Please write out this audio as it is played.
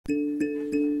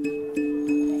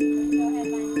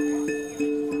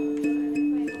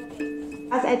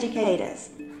educators,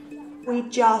 we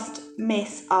just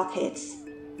miss our kids.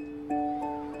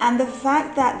 And the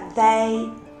fact that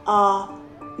they are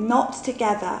not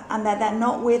together and that they're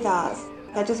not with us,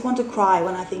 I just want to cry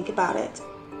when I think about it.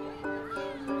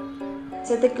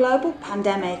 So the global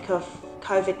pandemic of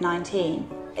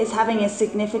COVID-19 is having a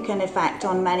significant effect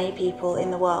on many people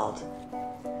in the world.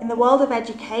 In the world of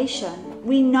education,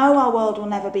 we know our world will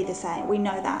never be the same, we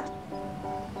know that.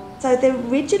 So the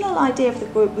original idea of the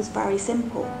group was very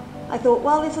simple. I thought,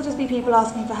 well, this will just be people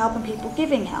asking for help and people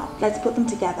giving help. Let's put them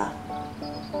together.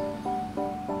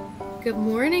 Good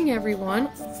morning, everyone.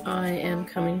 I am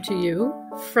coming to you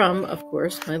from, of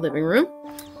course, my living room.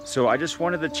 So I just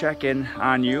wanted to check in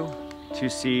on you to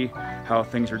see how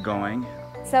things are going.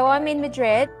 So I'm in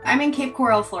Madrid. I'm in Cape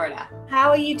Coral, Florida. How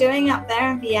are you doing up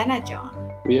there in Vienna,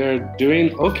 John? We are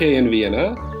doing okay in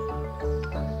Vienna.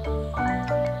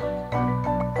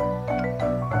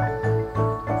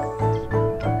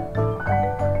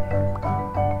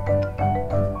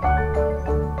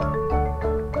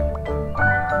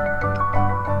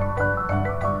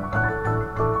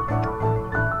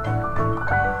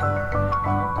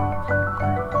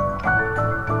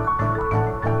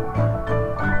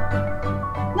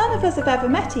 None of us have ever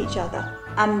met each other,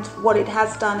 and what it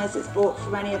has done is it's brought for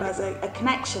many of us a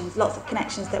connections, lots of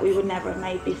connections that we would never have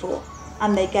made before,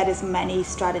 and they get as many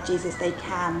strategies as they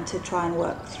can to try and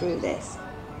work through this.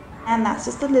 And that's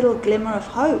just a little glimmer of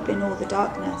hope in all the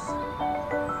darkness.